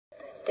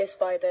This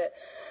by the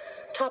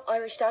top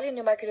Irish stallion,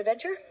 Newmarket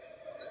Adventure.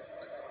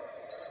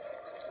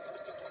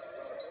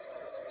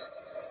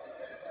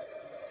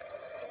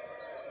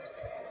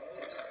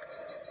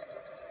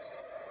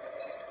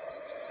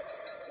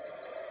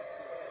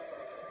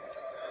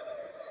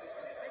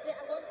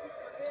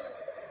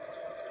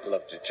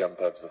 Lovely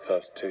jump over the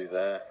first two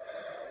there.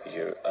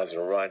 You, as a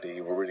rider,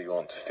 you really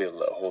want to feel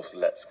that a horse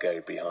lets go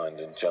behind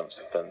and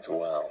jumps the fence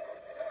well.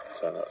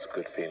 So that's a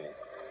good feeling.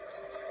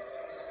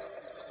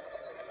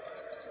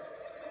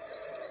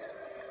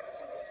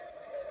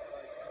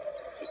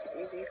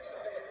 It's easy.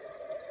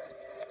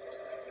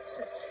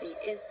 Let's see,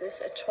 is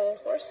this a tall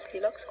horse? He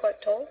looks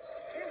quite tall.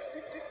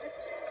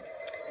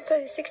 So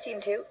he's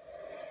 16-2. He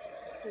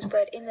was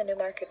bred in the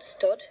Newmarket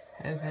stud,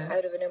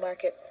 out of a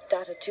Newmarket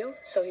Data 2,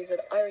 so he's an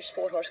Irish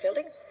sport horse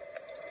gelding.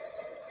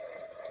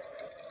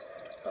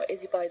 Now,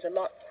 Izzy buys a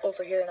lot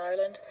over here in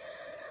Ireland,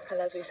 and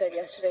as we said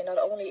yesterday, not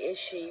only is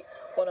she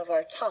one of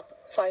our top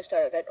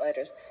 5-star event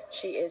riders,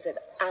 she is an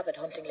avid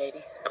hunting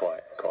lady.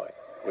 Quite.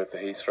 With the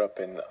Heathrow up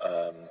in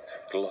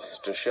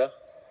Gloucestershire.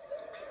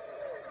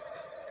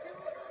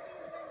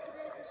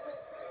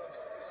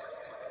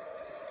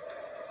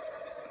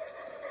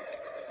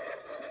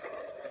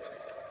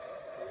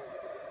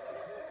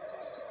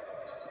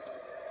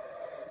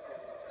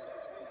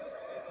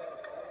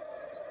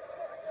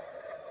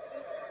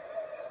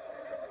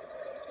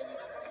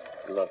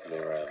 Lovely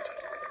round.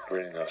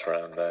 Really nice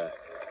round there.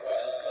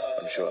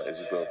 I'm sure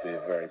Izzy will be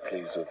very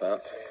pleased with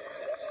that.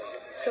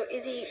 So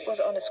Izzy was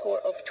on a score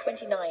of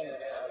 29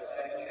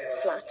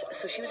 flat,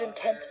 so she was in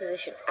 10th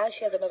position. As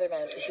she has another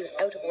mount, she was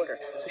out of order,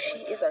 so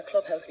she is our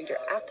clubhouse leader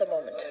at the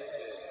moment.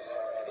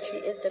 She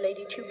is the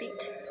lady to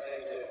beat.